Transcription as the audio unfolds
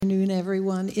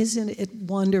everyone. Isn't it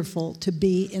wonderful to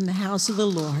be in the house of the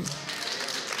Lord?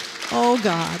 Oh,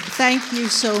 God, thank you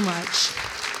so much.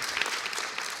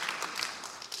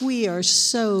 We are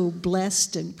so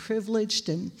blessed and privileged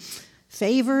and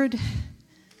favored,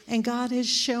 and God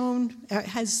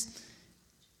has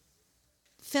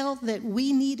felt that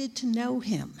we needed to know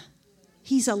him.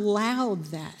 He's allowed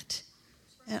that,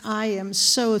 and I am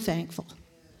so thankful.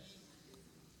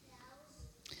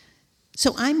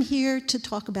 So I'm here to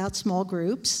talk about small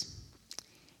groups,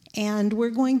 and we're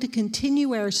going to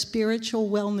continue our spiritual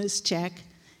wellness check,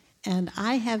 and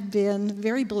I have been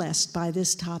very blessed by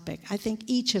this topic. I think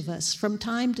each of us, from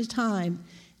time to time,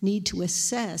 need to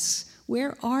assess,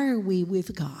 where are we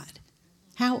with God?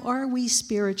 How are we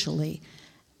spiritually?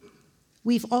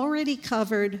 We've already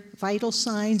covered vital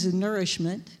signs and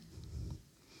nourishment,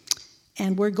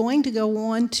 and we're going to go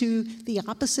on to the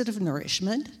opposite of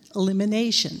nourishment,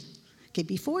 elimination. Okay,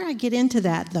 before I get into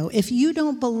that, though, if you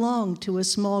don't belong to a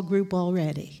small group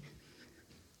already,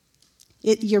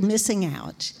 you're missing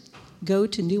out. Go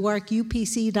to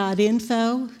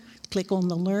newarkupc.info, click on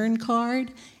the Learn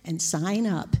card, and sign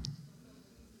up.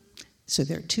 So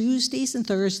they're Tuesdays and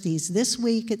Thursdays this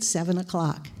week at 7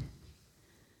 o'clock.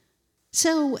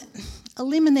 So,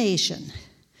 elimination,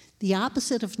 the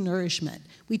opposite of nourishment.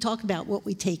 We talk about what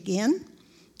we take in.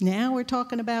 Now we're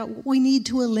talking about what we need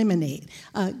to eliminate.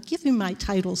 Give me my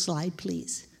title slide,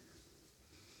 please.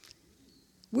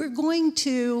 We're going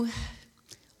to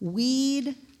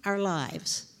weed our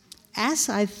lives. As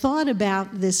I thought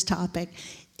about this topic,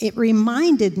 it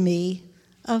reminded me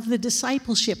of the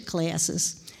discipleship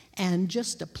classes. And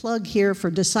just a plug here for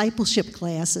discipleship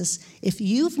classes. If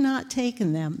you've not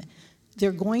taken them,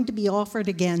 they're going to be offered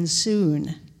again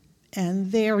soon.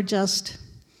 And they're just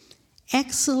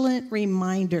excellent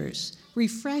reminders,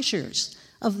 refreshers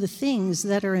of the things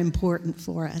that are important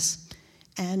for us.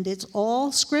 And it's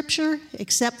all scripture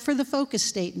except for the focus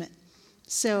statement.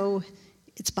 So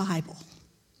it's Bible.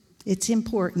 It's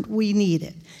important. We need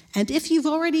it. And if you've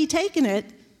already taken it,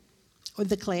 or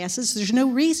the classes, there's no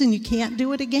reason you can't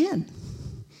do it again.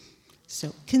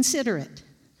 So consider it.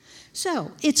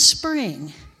 So it's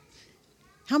spring.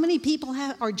 How many people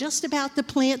are just about to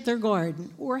plant their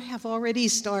garden or have already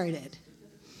started?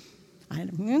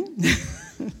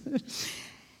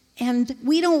 And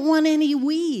we don't want any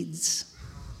weeds.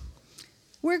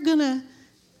 We're going to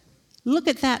look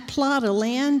at that plot of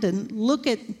land and look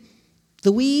at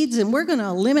the weeds, and we're going to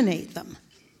eliminate them.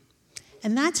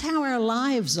 And that's how our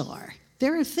lives are.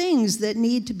 There are things that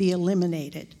need to be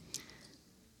eliminated.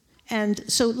 And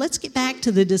so let's get back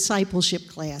to the discipleship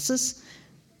classes.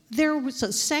 There was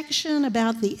a section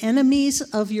about the enemies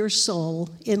of your soul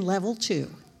in level 2.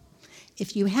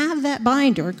 If you have that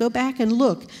binder, go back and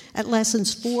look at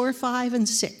lessons 4, 5, and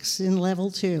 6 in level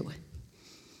 2.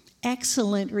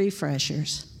 Excellent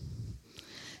refreshers.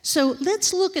 So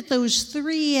let's look at those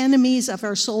 3 enemies of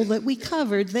our soul that we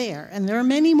covered there. And there are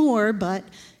many more, but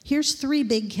here's 3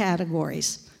 big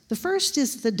categories. The first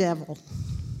is the devil.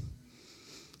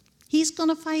 He's going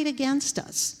to fight against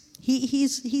us.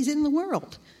 He's in the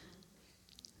world.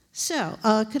 So,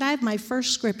 could I have my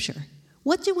first scripture?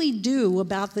 What do we do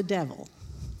about the devil?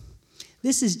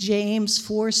 This is James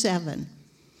 4:7.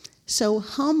 So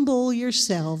humble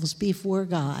yourselves before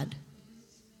God.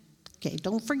 Okay,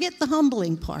 don't forget the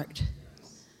humbling part.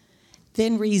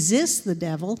 Then resist the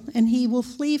devil, and he will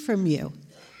flee from you.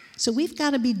 So we've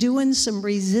got to be doing some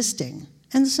resisting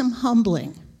and some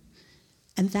humbling.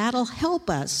 And that'll help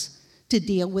us to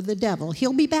deal with the devil.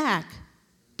 He'll be back,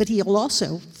 but he'll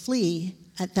also flee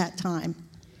at that time.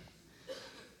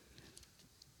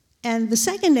 And the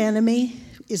second enemy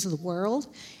is the world.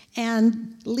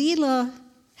 And Leela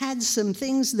had some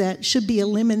things that should be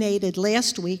eliminated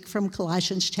last week from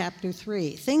Colossians chapter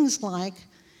 3. Things like,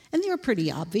 and they were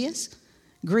pretty obvious,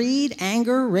 greed,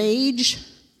 anger, rage,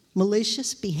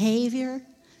 malicious behavior,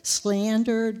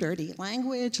 slander, dirty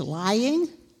language, lying.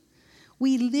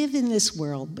 We live in this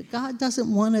world, but God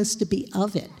doesn't want us to be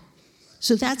of it.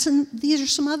 So these are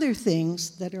some other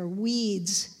things that are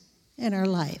weeds in our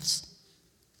lives.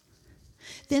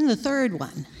 Then the third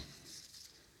one.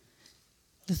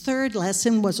 The third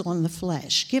lesson was on the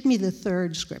flesh. Give me the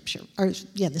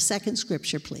the second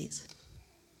scripture, please.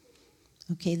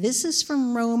 Okay, this is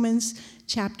from Romans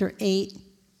chapter 8,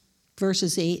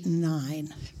 verses 8 and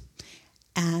 9.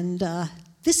 And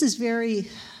this is very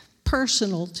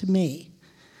personal to me.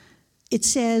 It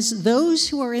says, those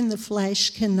who are in the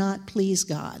flesh cannot please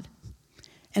God.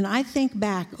 And I think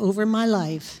back over my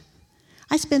life.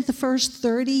 I spent the first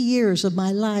 30 years of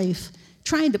my life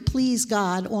trying to please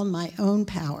God on my own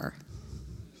power.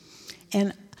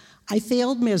 And I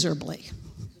failed miserably.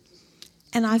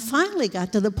 And I finally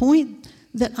got to the point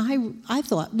that I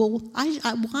thought, well,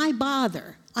 why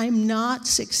bother? I'm not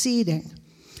succeeding.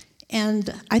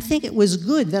 And I think it was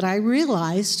good that I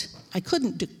realized I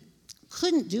couldn't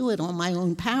do it on my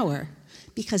own power,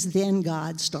 because then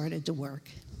God started to work.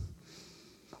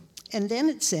 And then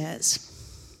it says,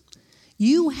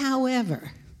 you,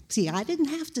 however, see, I didn't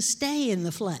have to stay in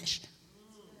the flesh.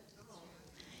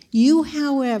 You,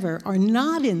 however, are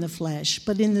not in the flesh,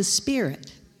 but in the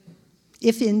Spirit,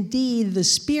 if indeed the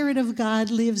Spirit of God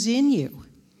lives in you.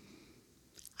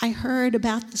 I heard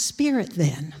about the Spirit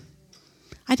then.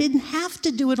 I didn't have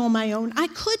to do it on my own. I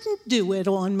couldn't do it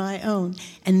on my own,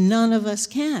 and none of us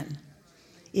can.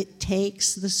 It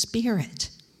takes the Spirit,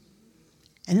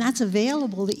 and that's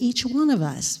available to each one of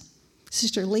us.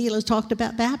 Sister Leela talked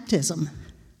about baptism.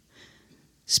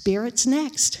 Spirit's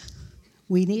next.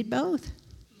 We need both.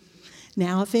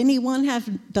 Now, if anyone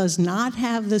does not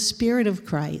have the Spirit of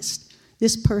Christ,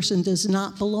 this person does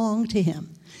not belong to him.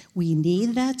 We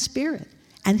need that Spirit,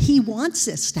 and he wants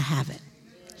us to have it.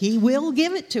 He will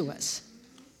give it to us.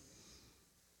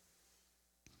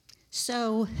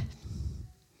 So,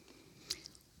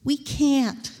 we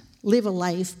can't live a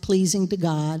life pleasing to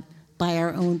God by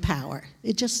our own power.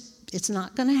 It's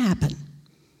not going to happen.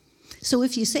 So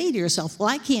if you say to yourself, well,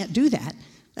 I can't do that,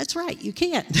 that's right, you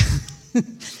can't.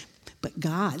 But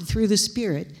God, through the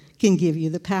Spirit, can give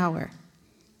you the power.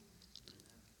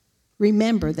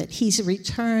 Remember that he's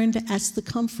returned as the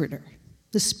Comforter,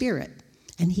 the Spirit,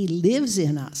 and he lives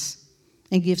in us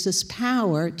and gives us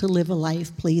power to live a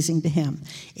life pleasing to him.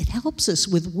 It helps us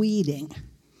with weeding,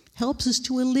 helps us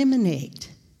to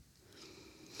eliminate.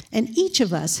 And each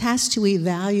of us has to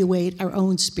evaluate our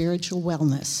own spiritual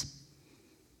wellness.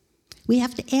 We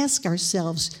have to ask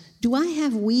ourselves, do I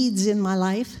have weeds in my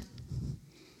life?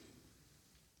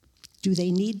 Do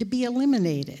they need to be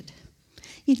eliminated?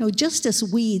 You know, just as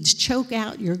weeds choke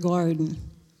out your garden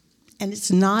and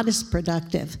it's not as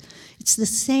productive, it's the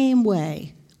same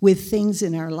way with things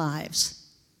in our lives.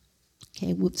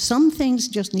 Okay, some things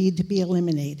just need to be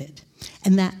eliminated,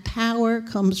 and that power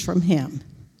comes from him.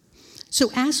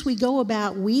 So as we go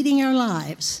about weeding our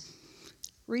lives,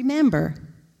 remember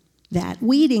that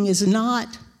weeding is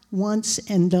not once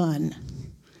and done.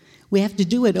 We have to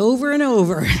do it over and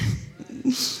over.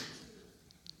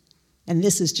 And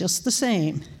this is just the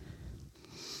same.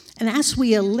 And as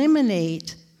we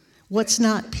eliminate what's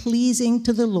not pleasing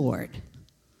to the Lord,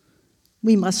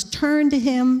 we must turn to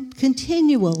him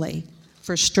continually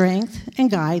for strength and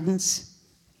guidance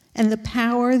and the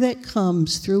power that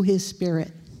comes through his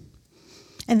Spirit.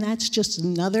 And that's just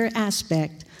another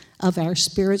aspect of our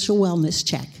spiritual wellness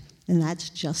check, and that's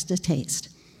just a taste.